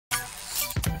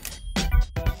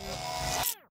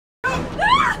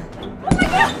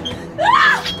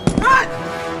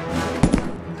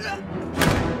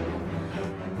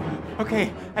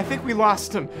Okay, I think we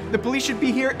lost him. The police should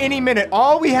be here any minute.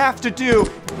 All we have to do...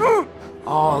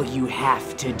 All you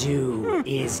have to do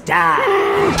is die.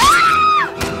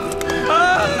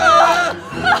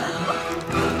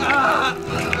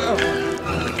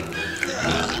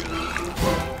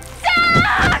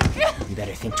 You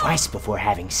better think twice before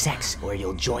having sex, or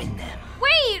you'll join them.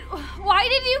 Wait, why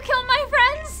did you kill my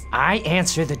friends? I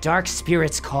answer the dark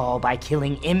spirit's call by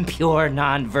killing impure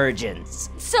non-virgins.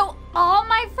 So all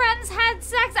my friends had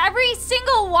sex, every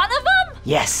single one of them?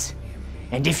 Yes,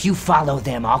 and if you follow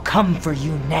them, I'll come for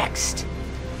you next.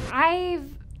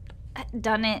 I've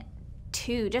done it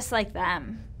too, just like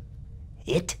them.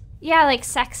 It? Yeah, like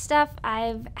sex stuff,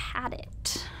 I've had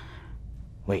it.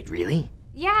 Wait, really?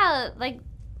 Yeah, like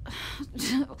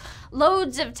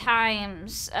loads of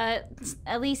times,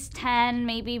 at least 10,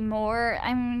 maybe more.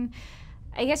 I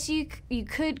guess you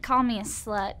could call me a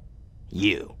slut.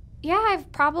 You? Yeah,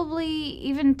 I've probably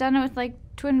even done it with like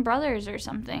twin brothers or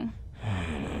something.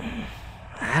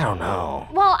 I don't know.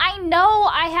 Well, I know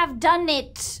I have done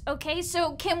it, okay?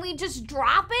 So can we just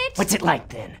drop it? What's it like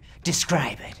then?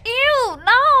 Describe it. Ew,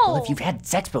 no! Well, if you've had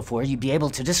sex before, you'd be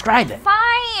able to describe it.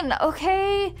 Fine,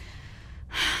 okay?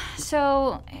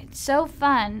 So, it's so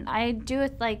fun. I do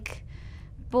it like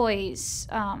boys,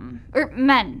 or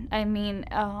men, I mean.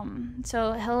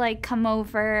 So he'll like come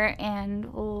over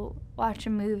and we'll watch a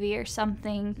movie or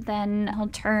something. Then he'll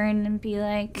turn and be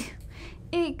like,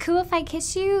 "Is it cool if I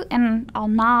kiss you?" And I'll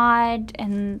nod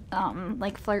and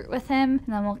like flirt with him.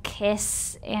 And then we'll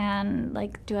kiss and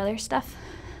like do other stuff.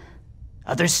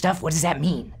 Other stuff? What does that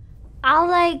mean? I'll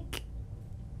like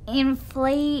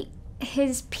inflate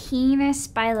his penis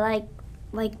by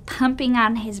like pumping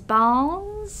on his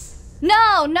balls.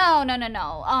 No.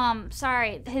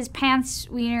 Sorry. His pants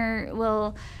wiener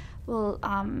will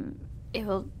it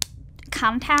will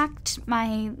contact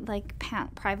my like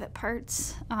private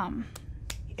parts.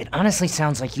 It honestly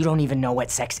sounds like you don't even know what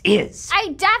sex is. I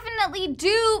definitely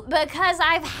do because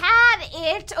I've had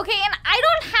it, okay? And I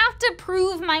don't have to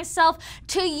prove myself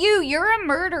to you. You're a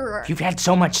murderer. If you've had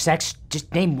so much sex,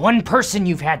 just name one person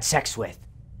you've had sex with.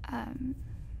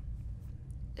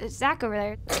 Zach over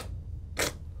there.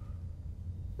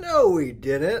 No, we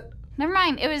didn't. Never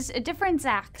mind, it was a different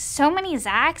Zach. So many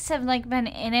Zachs have like been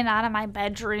in and out of my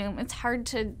bedroom. It's hard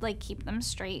to like keep them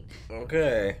straight.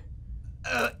 Okay.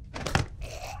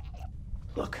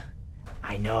 Look,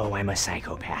 I know I'm a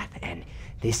psychopath, and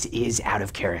this is out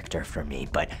of character for me,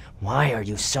 but why are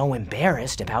you so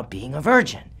embarrassed about being a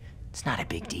virgin? It's not a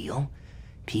big deal.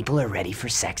 People are ready for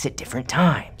sex at different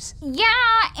times. Yeah,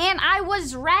 and I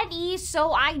was ready,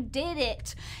 so I did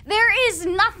it. There is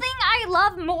nothing I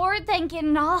love more than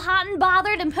getting all hot and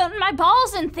bothered and putting my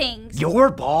balls in things. Your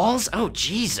balls? Oh,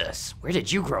 Jesus. Where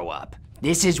did you grow up?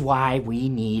 This is why we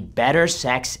need better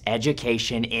sex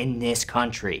education in this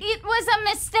country. It was a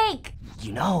mistake.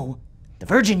 You know, the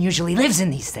virgin usually lives in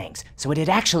these things, so it'd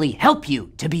actually help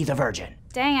you to be the virgin.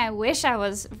 Dang, I wish I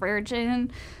was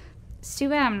virgin. It's too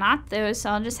bad I'm not though,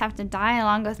 so I'll just have to die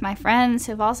along with my friends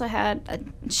who've also had a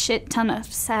shit ton of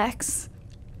sex.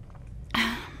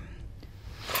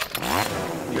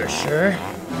 You're sure?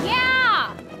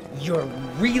 Yeah! You're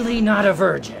really not a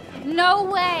virgin? No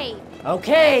way.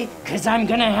 Okay, 'cause I'm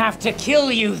gonna have to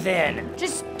kill you then.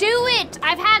 Just do it.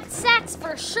 I've had sex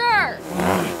for sure.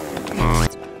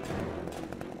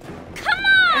 Come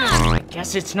on! I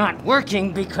guess it's not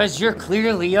working because you're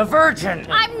clearly a virgin.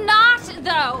 I'm not,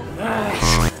 though.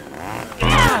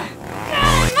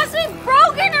 It must be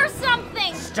broken or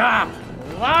something. Stop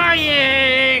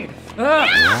lying! Come on,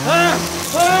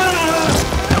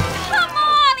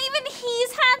 even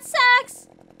he's had sex?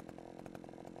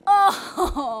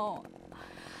 Oh.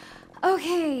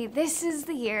 Okay, this is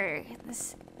the year.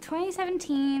 This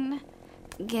 2017.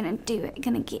 Gonna do it.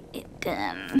 Gonna get it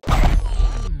done.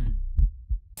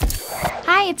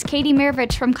 Hi, it's Katie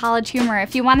Marovitch from College Humor.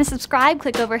 If you want to subscribe,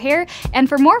 click over here. And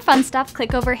for more fun stuff,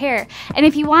 click over here. And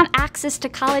if you want access to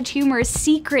College Humor's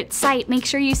secret site, make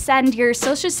sure you send your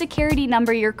social security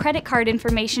number, your credit card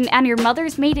information, and your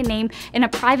mother's maiden name in a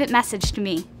private message to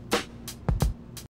me.